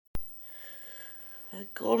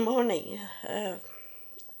Good morning.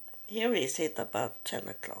 Here is it about 10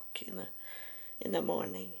 o'clock in the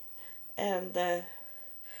morning, and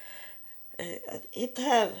it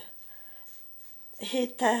have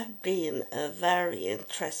been a very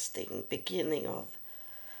interesting beginning of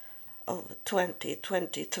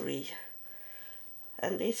 2023,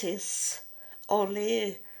 and this is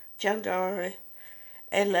only January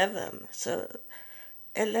 11, so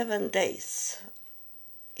 11 days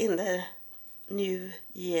in the new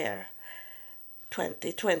year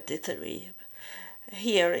 2023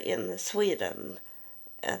 here in Sweden,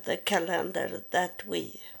 the calendar that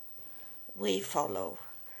we follow.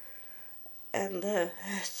 And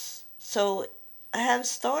so I have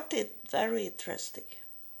started very interesting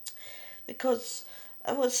because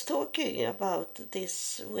I was talking about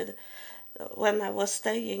this with when I was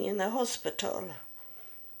staying in a hospital,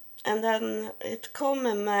 and then it come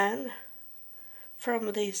a man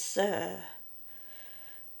from this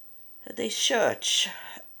church,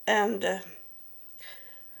 and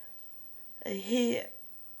he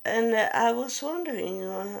and I was wondering,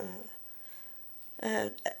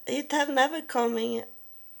 it have never come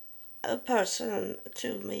a person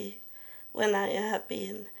to me when I have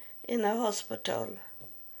been in a hospital,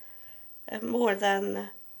 more than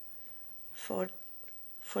for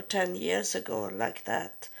 10 years ago, like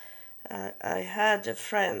that. I had a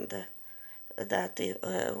friend that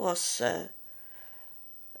was a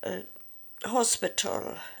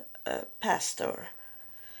hospital pastor,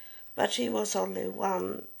 but he was only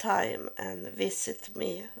one time and visit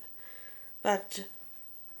me, but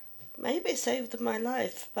maybe saved my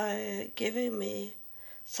life by giving me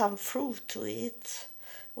some fruit to eat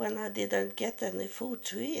when I didn't get any food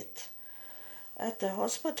to eat at the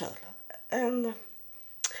hospital. And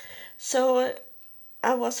so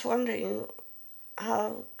I was wondering,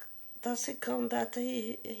 how does it come that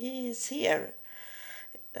he is here,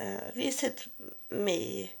 visit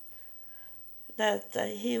me, that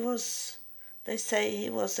they say he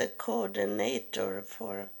was a coordinator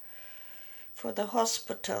for the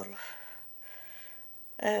hospital.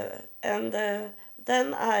 And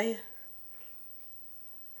then I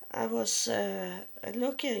was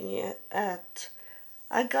looking at,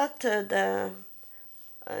 I got the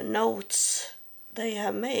notes they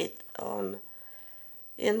have made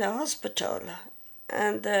in the hospital,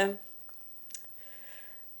 and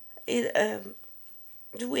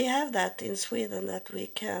we have that in Sweden, that we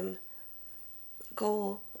can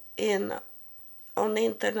go in on the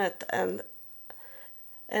internet and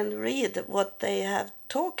read what they have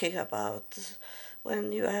talking about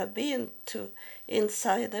when you have been to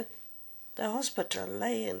inside the hospital,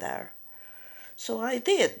 laying there. So I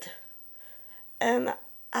did, and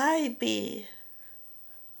I be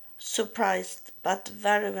surprised but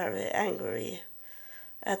very, very angry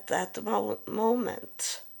at that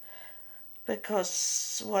moment,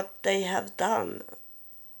 because what they have done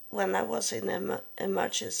when I was in an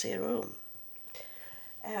emergency room.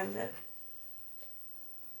 And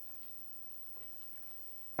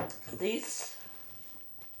these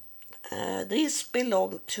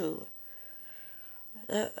belong to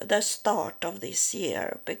the start of this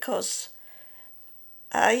year, because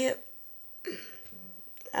I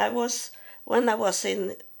was, when I was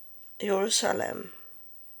in Jerusalem,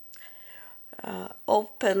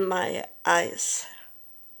 opened my eyes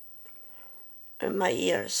and my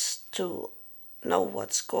ears to know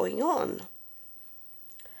what's going on.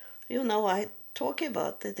 I talk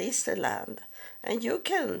about the Disneyland, and you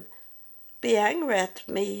can be angry at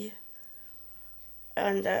me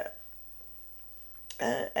and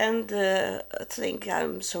think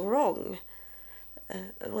I'm so wrong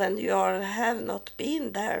when you have not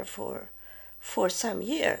been there for some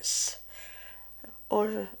years,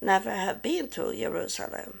 or never have been to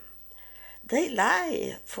Jerusalem. They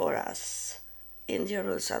lie for us in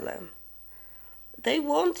Jerusalem. They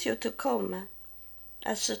want you to come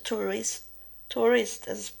as a tourist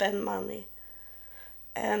and spend money.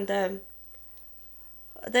 And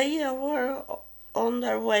they were on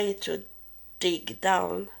their way to dig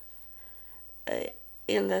down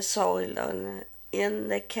in the soil and in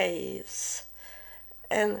the caves,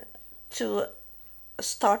 and to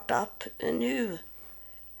start up a new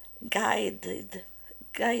guided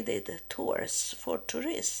tours for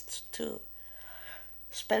tourists to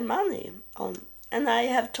spend money on. And I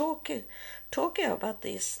have talking about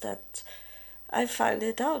this, that I find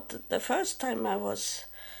it out the first time I was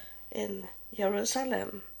in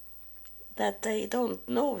Jerusalem, that they don't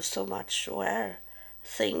know so much where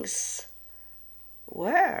things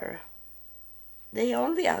were. They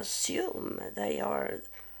only assume they are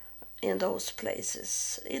in those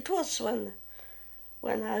places. It was when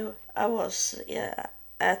when I was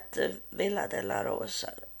at the Villa de la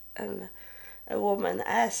Rosa, and a woman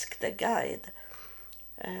asked the guide,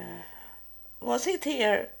 was it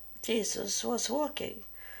here Jesus was walking?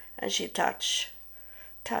 And she touched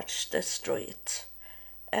the street.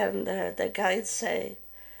 And the guide say,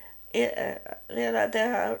 Villa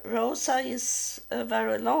de Rosa is a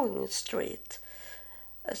very long street,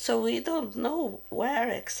 so we don't know where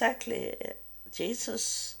exactly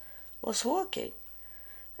Jesus was walking.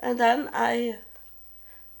 And then I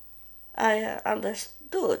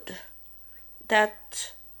understood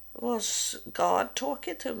that was God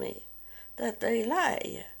talking to me, that they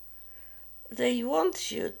lie. They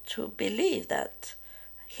want you to believe that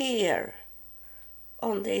here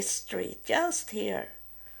on this street, just here,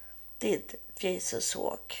 did Jesus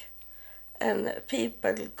walk. And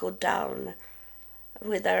people go down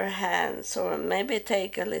with their hands or maybe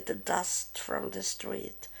take a little dust from the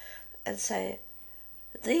street and say,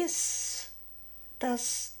 this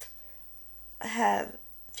dust have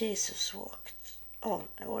Jesus walked on,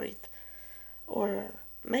 or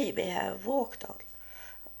maybe have walked on,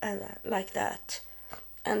 and like that,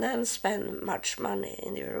 and then spend much money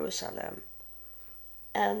in Jerusalem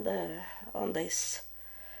and on these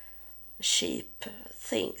cheap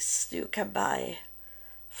things you can buy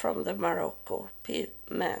from the Morocco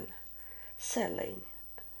men selling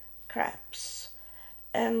crabs,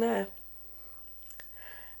 and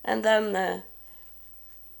then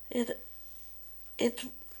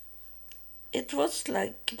it was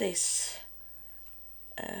like this,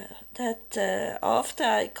 that after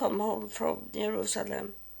I come home from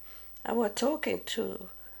Jerusalem, I was talking to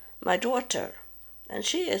my daughter, and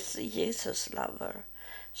she is a Jesus lover,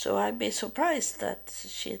 so I'd be surprised that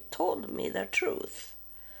she told me the truth.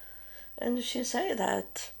 And she said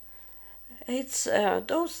that it's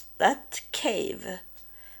that cave,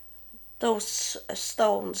 those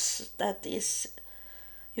stones that is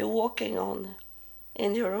you're walking on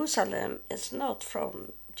in Jerusalem is not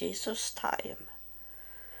from Jesus' time.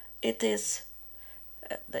 It is.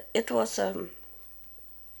 It was.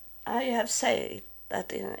 I have said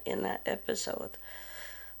that in an episode.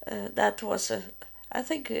 That was a. I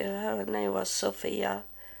think her name was Sophia.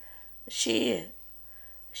 She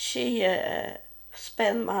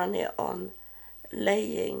spent money on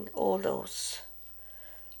laying all those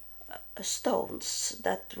stones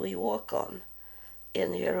that we walk on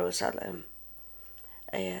in Jerusalem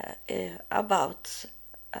about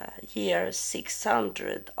year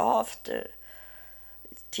 600 after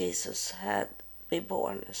Jesus had been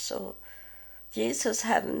born. So Jesus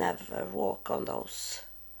had never walked on those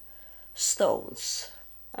stones.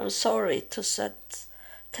 I'm sorry to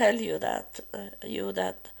tell you that you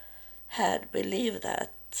that had believed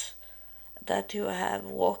that you have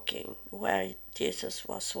walking where Jesus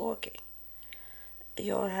was walking.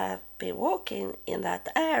 You have been walking in that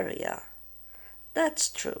area. That's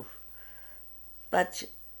true. But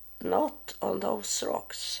not on those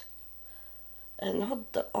rocks. And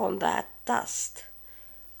not on that dust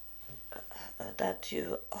that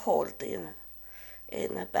you hold in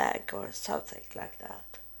a bag or something like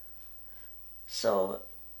that. So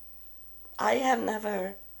I have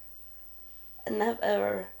never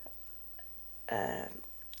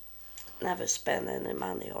spent any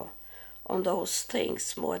money on those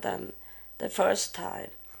things more than the first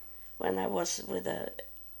time when I was with a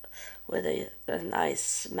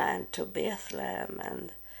nice man to Bethlehem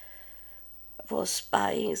and was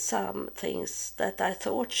buying some things that I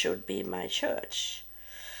thought should be my church.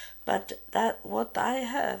 But that what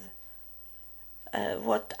I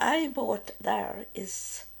bought there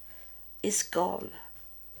is gone.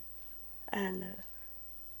 And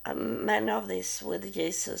many of this with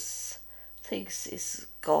Jesus things is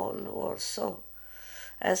gone also,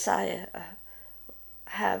 as I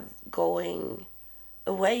have going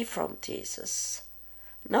away from Jesus.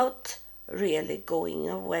 Not really going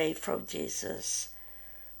away from Jesus,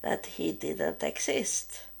 that he didn't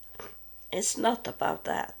exist. It's not about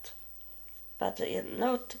that. But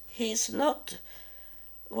he's not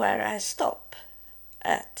where I stop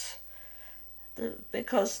at.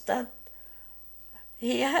 Because that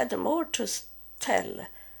he had more to tell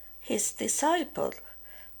his disciple,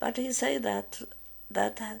 but he said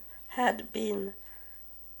that had been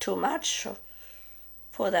too much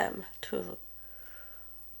for them to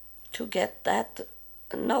get that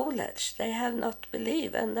knowledge. They have not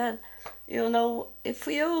believed. And then, if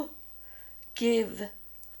you give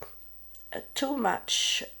too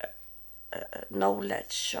much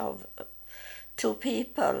knowledge to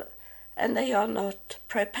people and they are not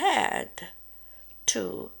prepared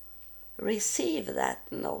to receive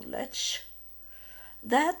that knowledge,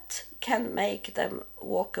 that can make them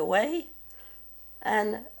walk away,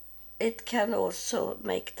 and it can also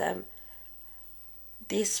make them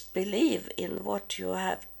disbelieve in what you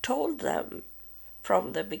have told them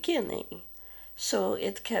from the beginning. So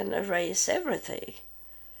it can erase everything.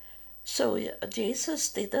 So Jesus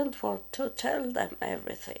didn't want to tell them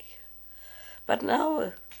everything. But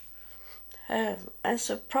now, as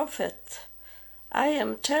a prophet, I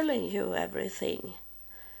am telling you everything,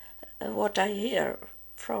 what I hear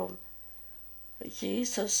from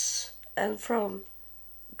Jesus and from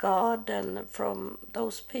God and from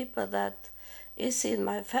those people that is in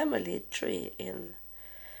my family tree in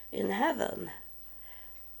heaven.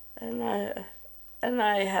 And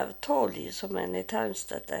I have told you so many times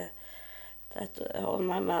that on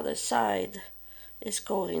my mother's side is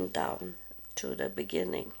going down to the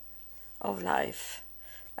beginning of life.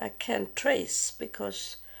 I can trace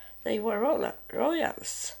because they were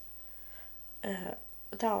royals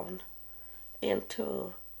down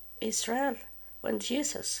into Israel when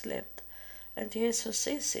Jesus lived. And Jesus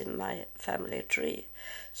is in my family tree.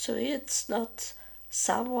 So it's not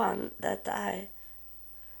someone that I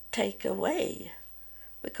take away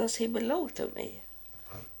because he belonged to me.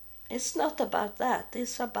 It's not about that.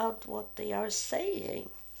 It's about what they are saying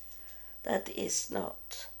that is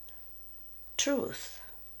not truth.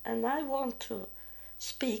 And I want to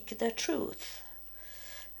speak the truth.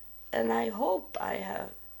 And I hope I have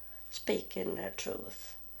speaking the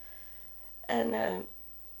truth. And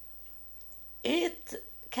it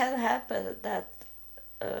can happen that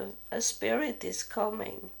a spirit is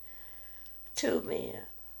coming to me.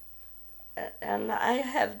 And I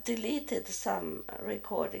have deleted some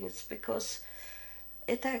recordings because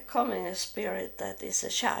it had come in a spirit that is a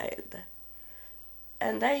child.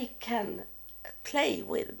 And they can play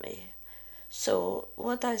with me. So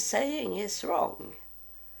what I'm saying is wrong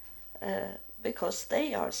because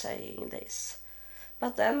they are saying this.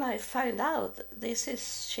 But then I find out this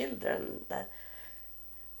is children that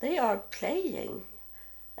they are playing,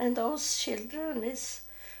 and those children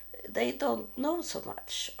they don't know so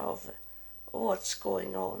much of what's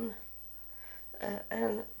going on,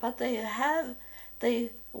 but they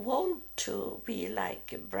want to be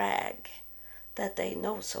like brag that they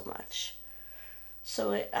know so much.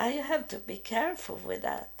 So I have to be careful with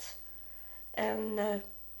that, and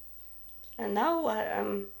now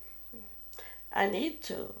I need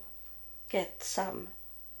to get some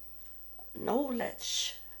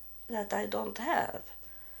knowledge that I don't have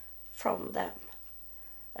from them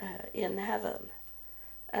in heaven.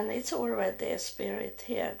 And it's already a spirit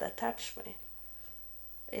here that touched me.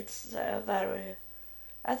 It's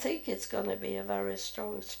I think it's going to be a very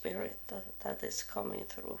strong spirit that is coming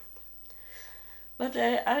through. But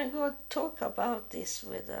I'm going to talk about this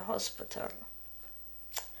with the hospital.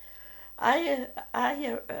 I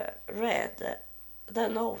read the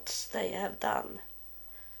notes they have done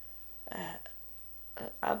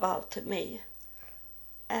about me,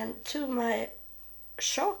 and to my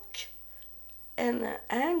shock and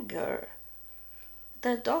anger,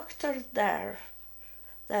 the doctor there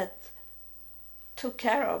that took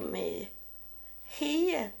care of me,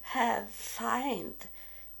 he have found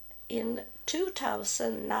in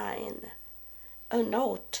 2009 a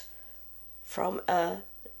note from a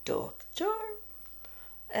doctor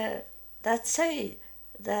that say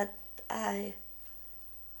that I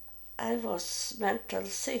was mental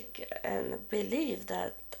sick and believe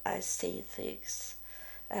that I see things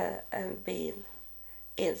and being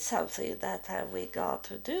in something that we got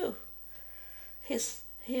to do. He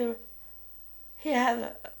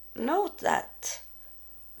have note that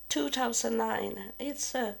 2009.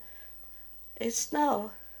 It's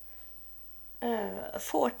now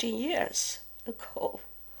 14 years ago,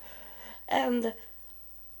 and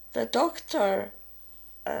the doctor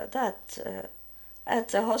that at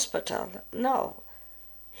the hospital now,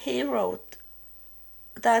 he wrote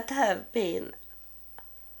that have been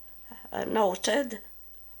noted,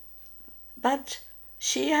 but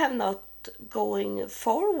she have not going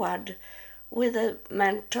forward with the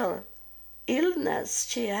mental illness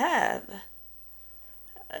she have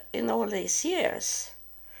in all these years.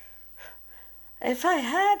 If I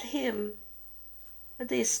had him,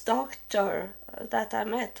 this doctor that I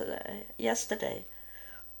met yesterday,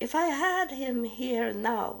 if I had him here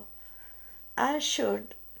now, I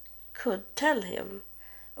could tell him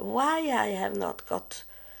why I have not got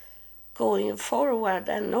going forward,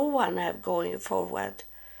 and no one have going forward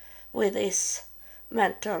with this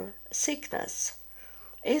mental sickness.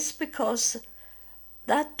 It's because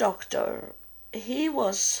that doctor, he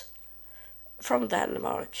was from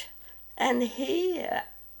Denmark, and he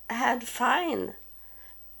had found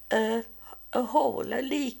a a hole, a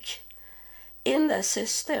leak in the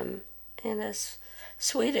system, in the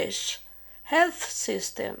Swedish health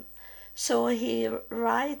system. So he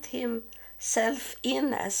write himself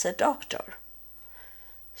in as a doctor.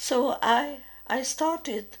 So I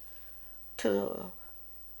started to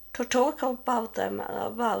talk about them,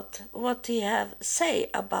 about what he have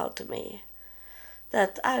say about me,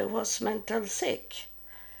 that I was mental sick,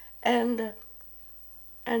 and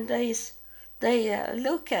they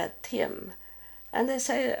look at him and they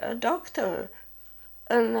say, a doctor,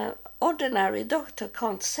 an ordinary doctor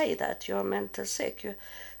can't say that you're mental sick. You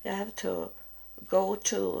have to go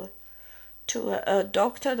to a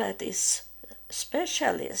doctor that is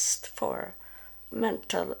specialist for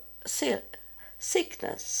mental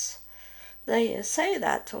sickness. They say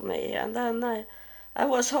that to me, and then I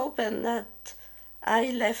was hoping that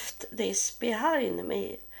I left this behind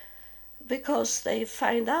me, because they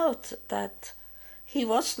find out that he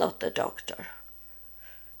was not a doctor.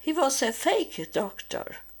 He was a fake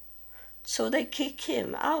doctor. So they kick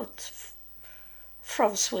him out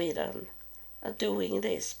from Sweden doing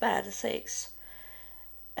these bad things.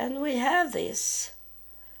 And we have this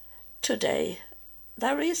today.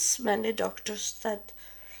 There is many doctors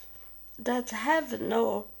that have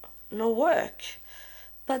no work,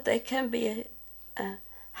 but they can be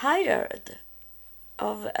hired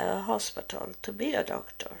of a hospital to be a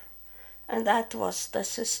doctor. And that was the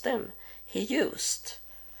system he used.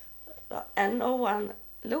 And no one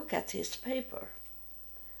look at his paper.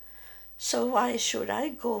 So why should I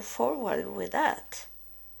go forward with that?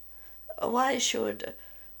 Why should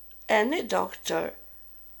any doctor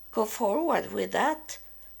go forward with that?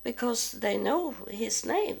 Because they know his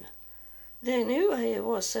name. They knew he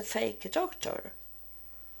was a fake doctor.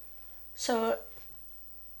 So,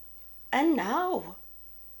 and now,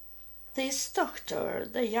 this doctor,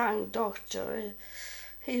 the young doctor,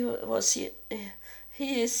 he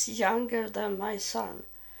is younger than my son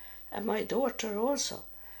and my daughter also.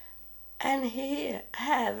 And he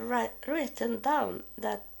have written down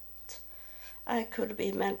that I could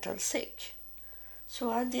be mental sick.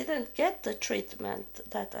 So I didn't get the treatment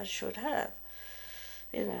that I should have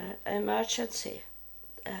in an emergency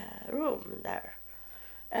room there.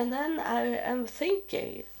 And then I am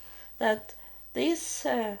thinking that this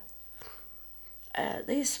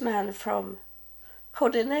man from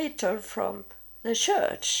coordinator from the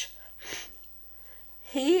church,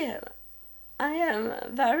 I am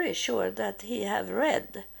very sure that he have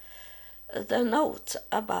read the note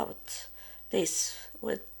about this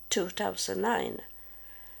with 2009,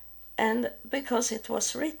 and because it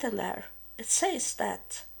was written there, it says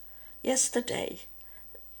that yesterday,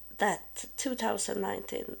 that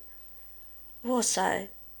 2019, was I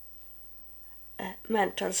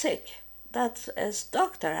mental sick. That's as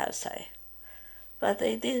doctor have say. But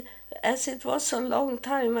they did, as it was a long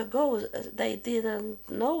time ago, they didn't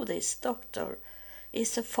know this doctor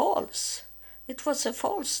is a false. It was a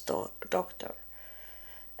false doctor.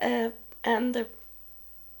 And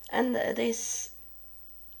this,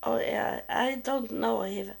 oh yeah, I don't know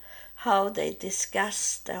how they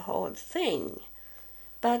discussed the whole thing,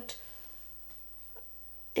 but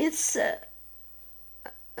it's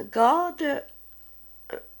God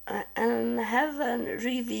and heaven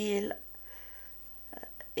reveal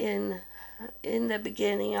in the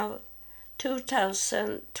beginning of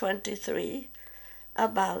 2023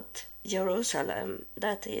 about Jerusalem,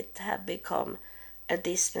 that it had become a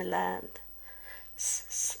Disneyland,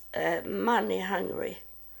 money-hungry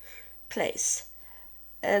place,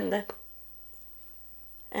 and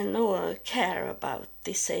no one care about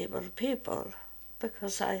disabled people,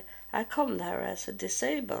 because I come there as a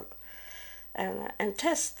disabled and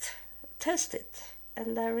test it,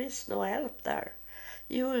 and there is no help there.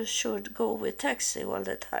 You should go with taxi all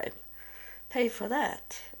the time, pay for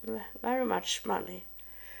that, very much money.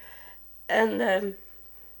 And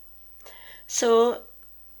so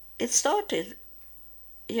it started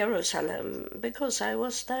Jerusalem because I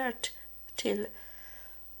was there till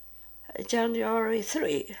January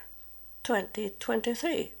 3,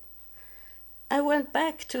 2023. I went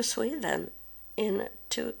back to Sweden in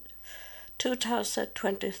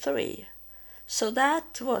 2023. So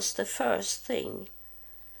that was the first thing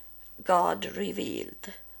God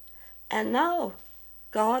revealed. And now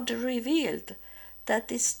God revealed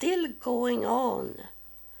that it's still going on.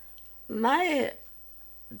 My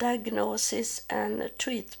diagnosis and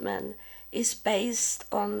treatment is based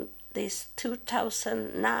on this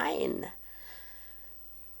 2009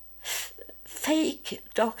 fake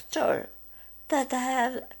doctor that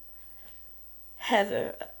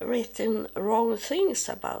have written wrong things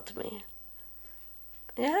about me.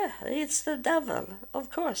 Yeah, it's the devil.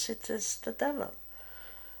 Of course, it is the devil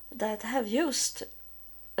that have used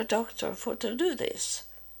a doctor for to do this.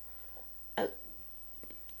 Uh,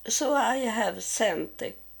 so I have sent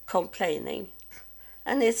a complaining,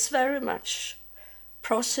 and it's very much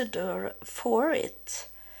procedure for it.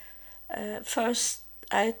 First,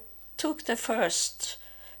 I took the first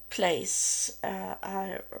place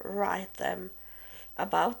I write them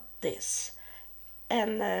about this,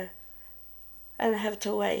 and have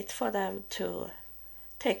to wait for them to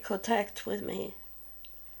take contact with me.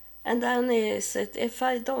 And then is it if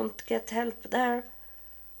I don't get help there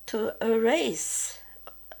to erase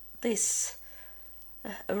these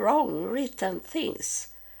wrong written things,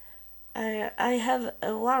 I have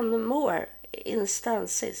one more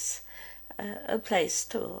instances, a place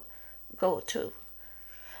to go to.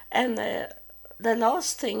 And the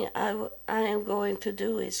last thing I am going to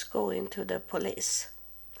do is go into the police.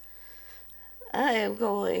 I am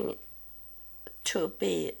going to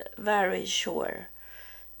be very sure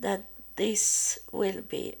that this will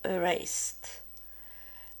be erased.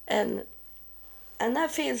 And I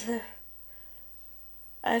feel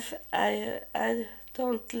I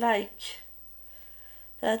don't like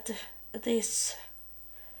that this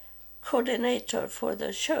coordinator for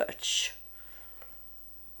the church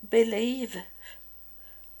believe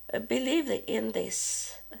in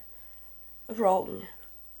this wrong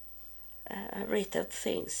written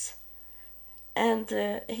things, and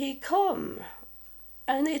he come,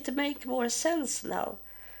 and it make more sense now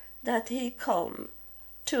that he come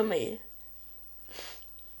to me,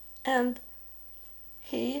 and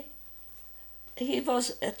he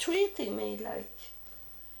was treating me like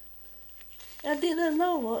I didn't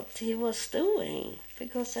know what he was doing,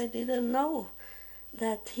 because I didn't know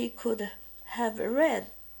that he could have read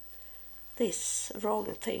this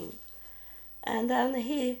wrong thing. And then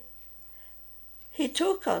he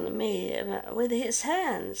took on me with his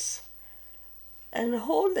hands and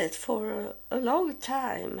hold it for a long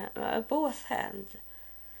time, both hands.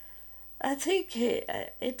 I think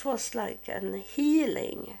it was like an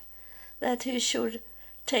healing, that he should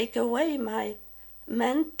take away my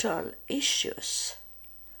mental issues.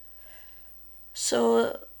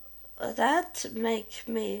 So that make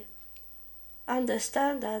me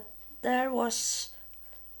understand that there was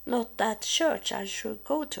not that church I should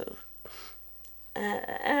go to.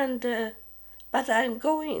 But I'm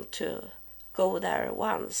going to go there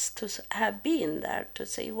once, to have been there to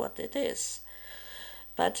see what it is.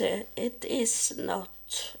 But it is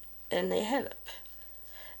not any help.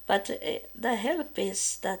 But the help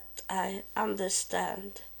is that I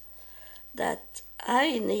understand that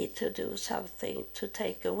I need to do something to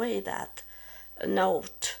take away that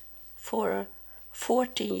note for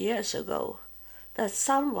 14 years ago, that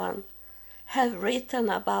someone have written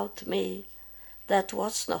about me that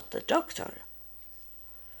was not the doctor.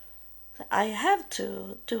 I have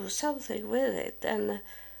to do something with it, and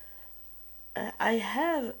I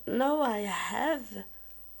have,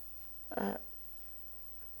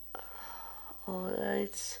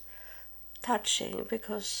 it's touching,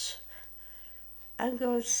 because I'm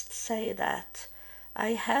going to say that I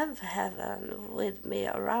have heaven with me,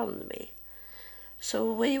 around me.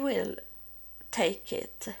 So we will take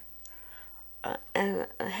it and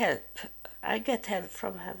help. I get help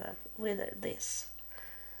from heaven with this,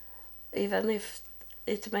 even if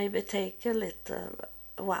it maybe take a little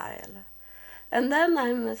while. And then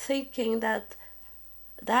I'm thinking that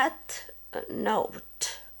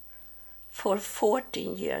note for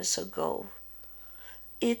 14 years ago,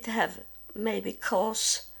 it have maybe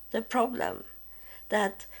caused the problem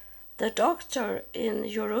that the doctor in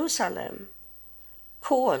Jerusalem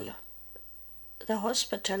called the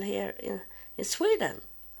hospital here in Sweden,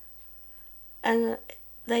 and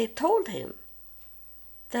they told him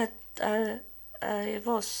that I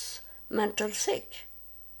was mental sick.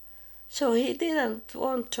 So he didn't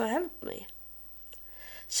want to help me.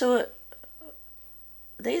 So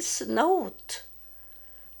this note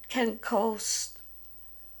can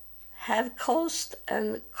have caused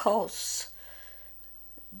and cause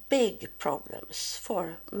big problems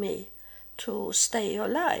for me to stay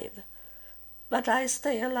alive. But I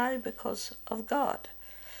stay alive because of God,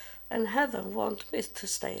 and heaven wants me to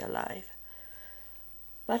stay alive.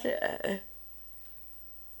 But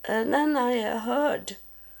and then I heard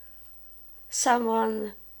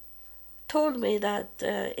someone told me that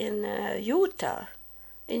in Utah,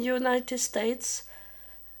 in United States,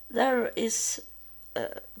 there is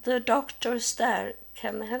the doctors there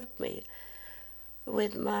can help me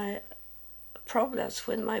with my problems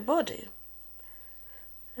with my body.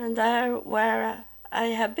 And there where I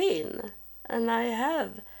have been, and I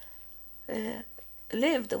have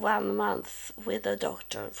lived 1 month with a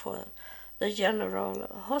doctor for the general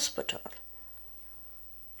hospital.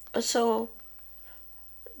 So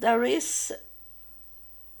there is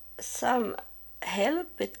some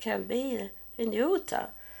help it can be in Utah,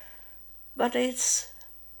 but this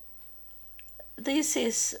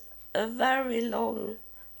is a very long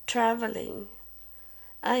traveling.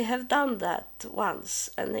 I have done that once,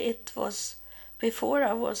 and it was before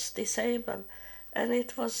I was disabled, and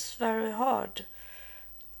it was very hard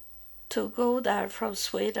to go there from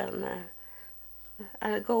Sweden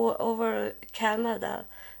and go over Canada,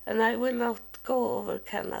 and I will not go over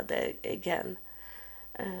Canada again.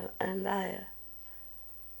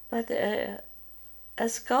 But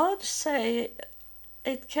as God say,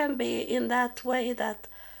 it can be in that way that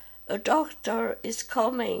a doctor is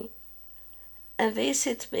coming and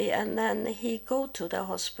visit me, and then he go to the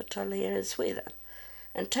hospital here in Sweden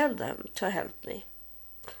and tell them to help me.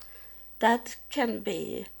 That can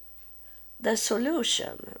be the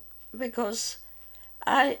solution, because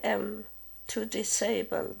I am too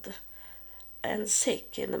disabled and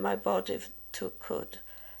sick in my body to could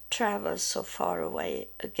travel so far away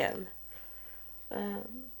again.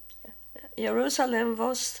 Jerusalem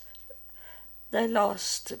was the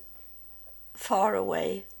last far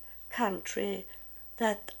away country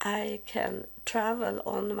that I can travel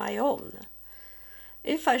on my own.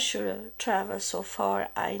 If I should travel so far,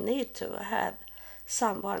 I need to have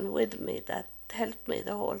someone with me that helped me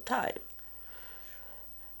the whole time.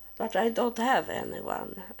 But I don't have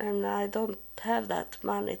anyone, and I don't have that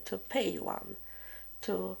money to pay one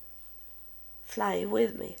to fly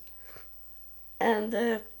with me.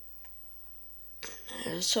 And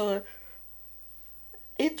so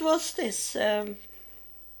it was this,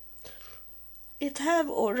 it have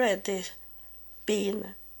already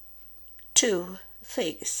been 2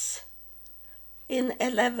 things in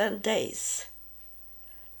 11 days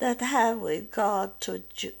that have with God to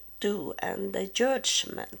do, and the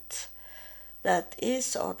judgment that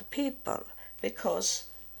is on people, because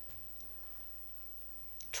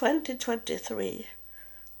 2023,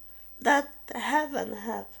 that heaven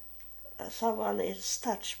have someone else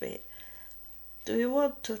touched me. Do you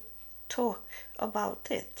want to talk about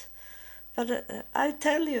it? But I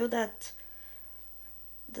tell you that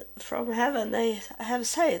from heaven they have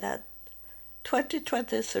said that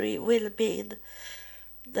 2023 will be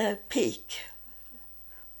the peak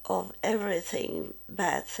of everything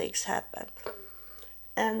bad things happen.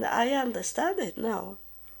 And I understand it now.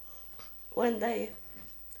 When I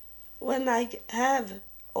have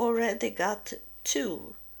already got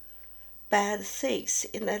 2 bad things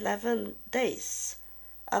in 11 days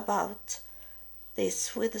about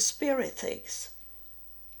this with the spirit things.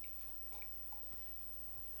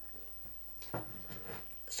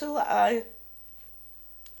 So I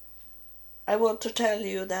want to tell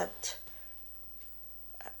you that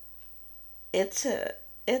it's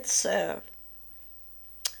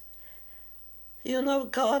you know,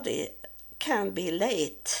 God can be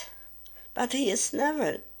late, but he is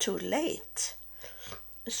never too late.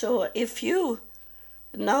 So if you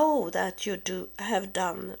know that you have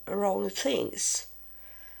done wrong things,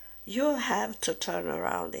 you have to turn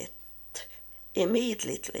around it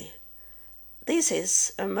immediately. This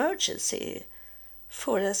is emergency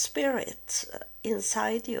for the spirit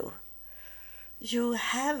inside you. You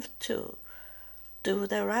have to do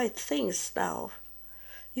the right things now.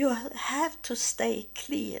 You have to stay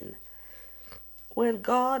clean. When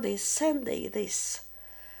God is sending these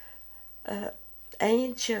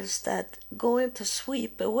angels that going to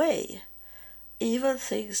sweep away evil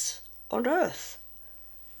things on earth.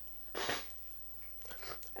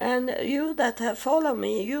 And you that have followed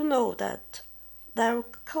me, you know that there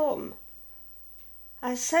come.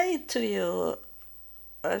 I say to you,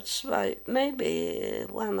 it's maybe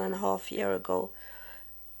 1.5 years ago,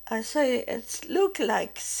 I say it look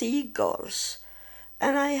like seagulls.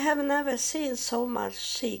 And I have never seen so much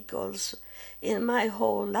seagulls in my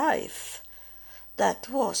whole life that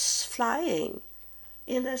was flying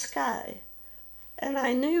in the sky. And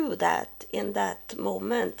I knew that in that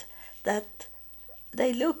moment that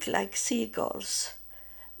they look like seagulls,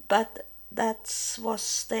 but that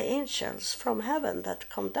was the angels from heaven that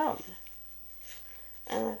come down.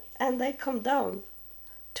 And they come down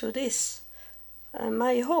to this,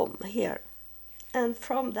 my home here. And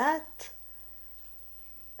from that,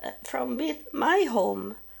 from my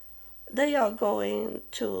home, they are going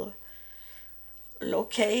to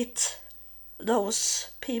locate those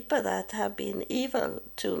people that have been evil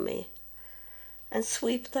to me and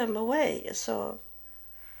sweep them away. So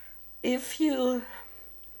if you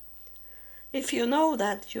know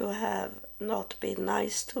that you have not been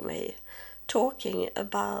nice to me, talking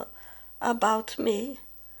about me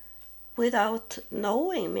without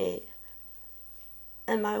knowing me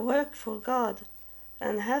and my work for God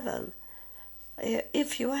and heaven.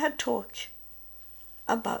 If you had talked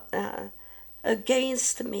about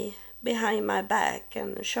against me behind my back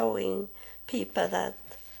and showing people that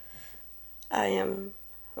I am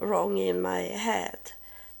wrong in my head,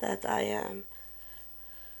 that I am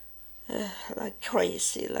like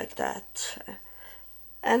crazy like that.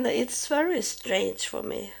 And it's very strange for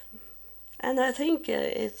me. And I think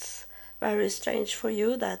it's very strange for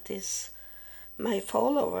you, that is my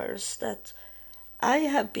followers, that I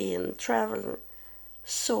have been traveling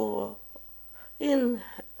in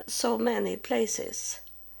so many places.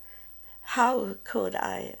 How could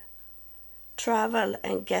I travel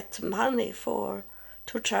and get money to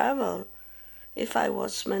travel if I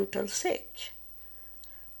was mental sick?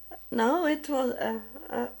 No, it was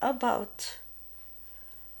about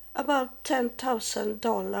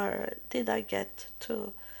 $10,000 did I get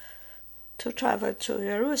to travel to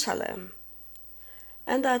Jerusalem.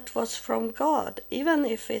 And that was from God. Even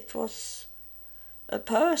if it was a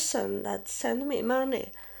person that sent me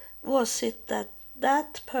money, was it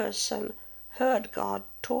that person heard God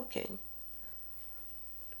talking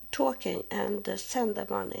and send the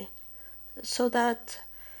money? So that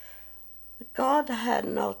God had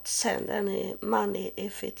not sent any money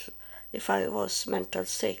if I was mental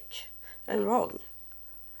sick and wrong.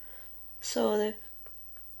 So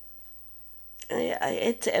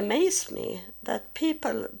it amazed me that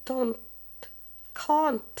people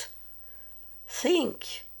can't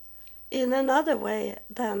think in another way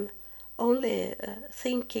than only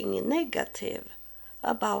thinking negative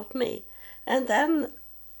about me, and then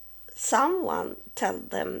someone tell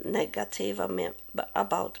them negative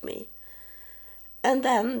about me, and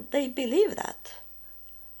then they believe that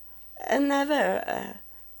and never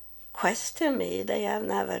question me. They have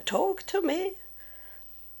never talked to me.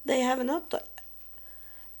 They have not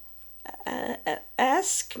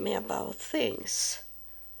asked me about things,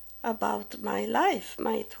 about my life,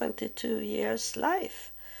 my 22 years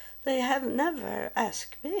life. They have never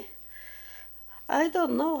asked me. I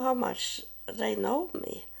don't know how much they know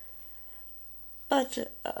me,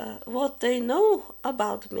 but what they know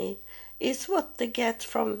about me is what they get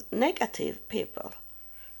from negative people.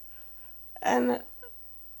 And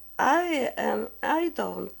I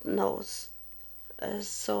don't know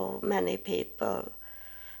so many people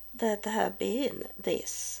that have been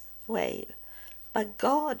this way, but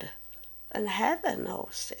God and heaven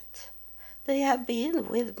knows it. They have been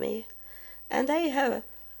with me, and they have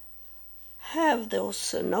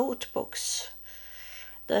those notebooks,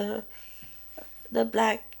 the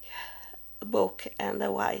black book and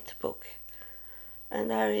the white book, and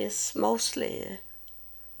there is mostly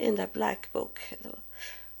in the black book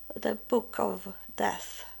the book of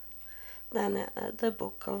death than the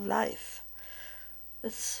book of life.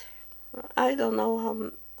 I don't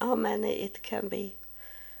know how many it can be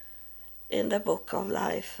in the book of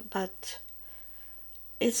life, but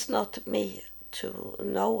it's not me to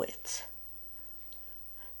know it.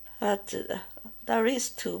 But there is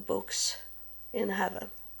 2 books in heaven.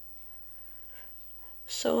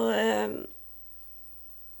 So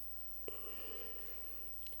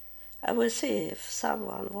I will see if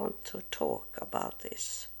someone wants to talk about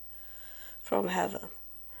this from heaven.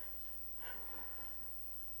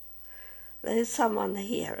 There is someone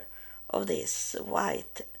here of these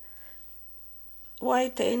white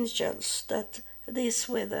angels, that this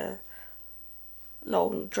with a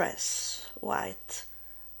long dress, white,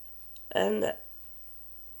 and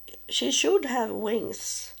she should have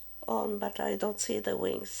wings on, but I don't see the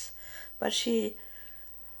wings. But she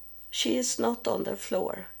is not on the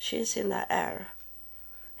floor. She is in the air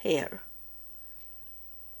here.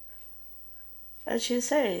 And she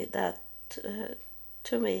say that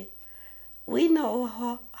to me, we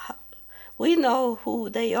know who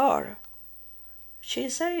they are.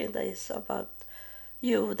 She's saying this about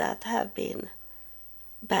you that have been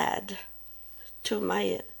bad to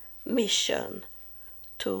my mission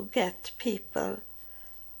to get people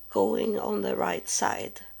going on the right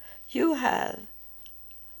side. You have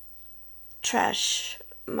trashed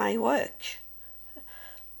my work,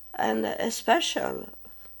 and especially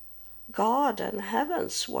God and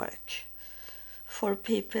heaven's work for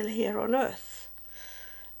people here on earth.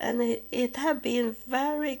 And it have been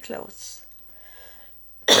very close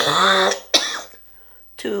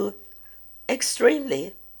to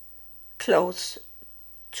extremely close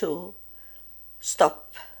to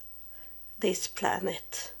stop this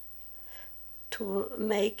planet, to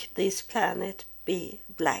make this planet be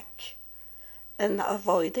black and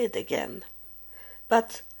avoid it again.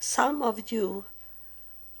 But some of you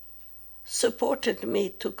supported me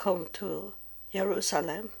to come to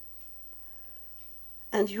Jerusalem,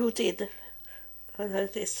 and you did.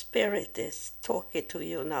 The Spirit is talking to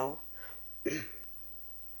you now.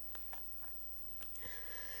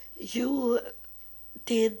 You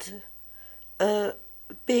did a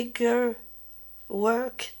bigger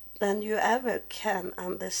work than you ever can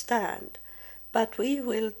understand. But we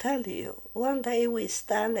will tell you. One day we're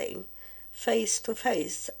standing face to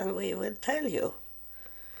face and we will tell you.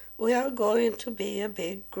 We are going to be a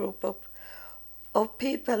big group of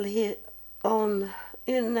people here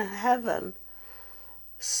in heaven,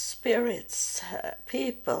 spirits,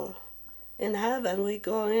 people in heaven. We're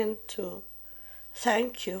going to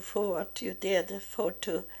thank you for what you did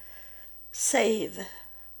to save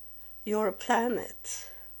your planet.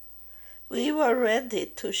 We were ready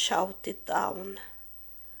to shout it down.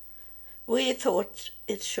 We thought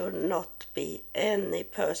it should not be any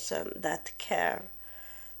person that care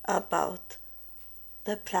about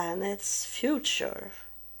the planet's future.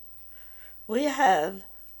 We have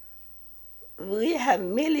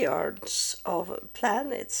milliards of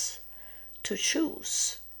planets to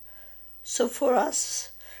choose. So for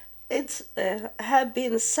us, it's have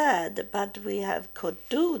been sad, but we have could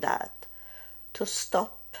do that to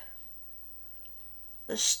stop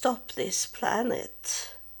this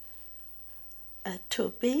planet to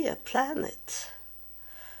be a planet,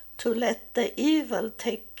 to let the evil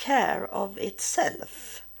take care of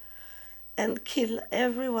itself and kill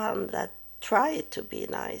everyone that try to be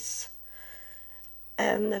nice.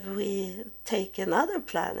 And we take another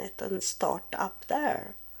planet and start up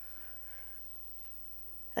there.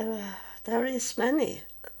 There is many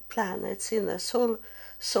planets in the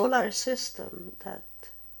solar system that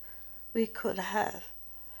we could have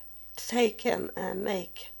taken and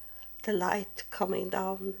make the light coming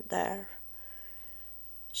down there.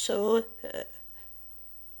 So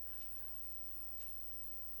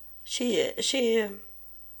she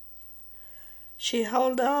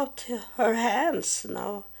held out her hands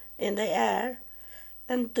now in the air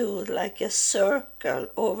and do like a circle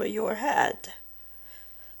over your head.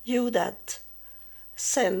 You that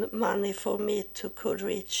send money for me to could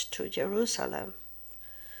reach to Jerusalem.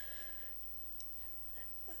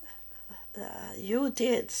 You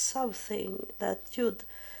did something that you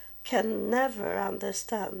can never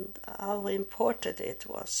understand how important it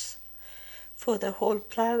was for the whole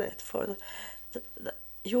planet, for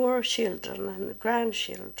your children and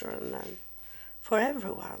grandchildren, and for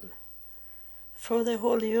everyone, for the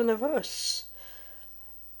whole universe,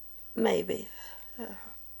 maybe.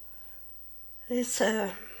 It's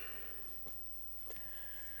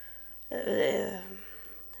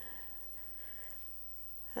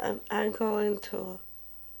I'm going to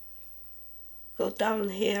go down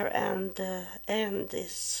here and end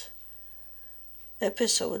this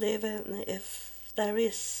episode, even if there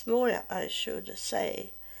is more I should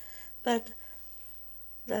say. But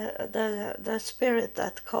the spirit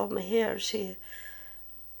that come here,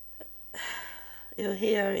 you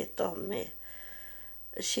hear it on me.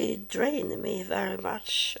 She drained me very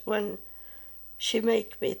much when she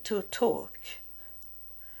make me to talk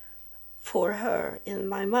for her in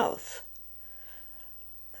my mouth.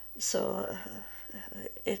 So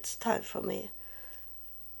it's time for me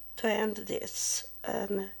to end this,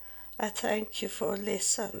 and I thank you for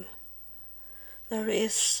listening. There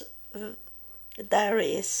is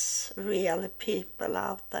real people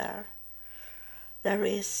out there. There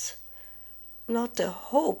is not a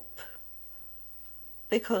hope,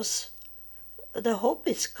 because the hope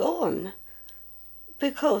is gone,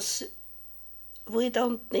 because we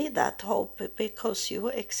don't need that hope, because you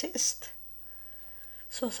exist.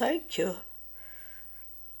 So thank you.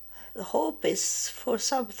 The hope is for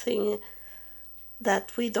something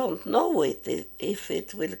that we don't know if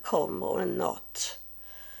it will come or not.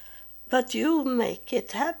 But you make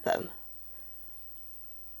it happen.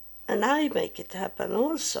 And I make it happen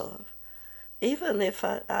also. Even if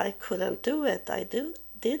I couldn't do it, I did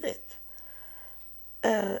it.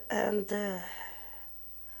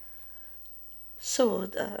 So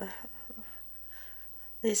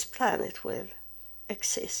this planet will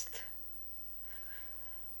exist.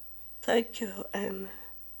 Thank you, and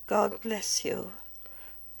God bless you,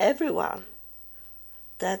 everyone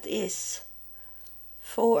that is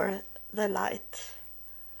for the light,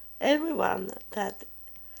 everyone that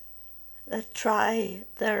try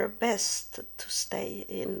their best to stay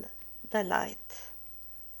in the light.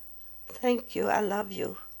 Thank you, I love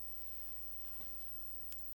you.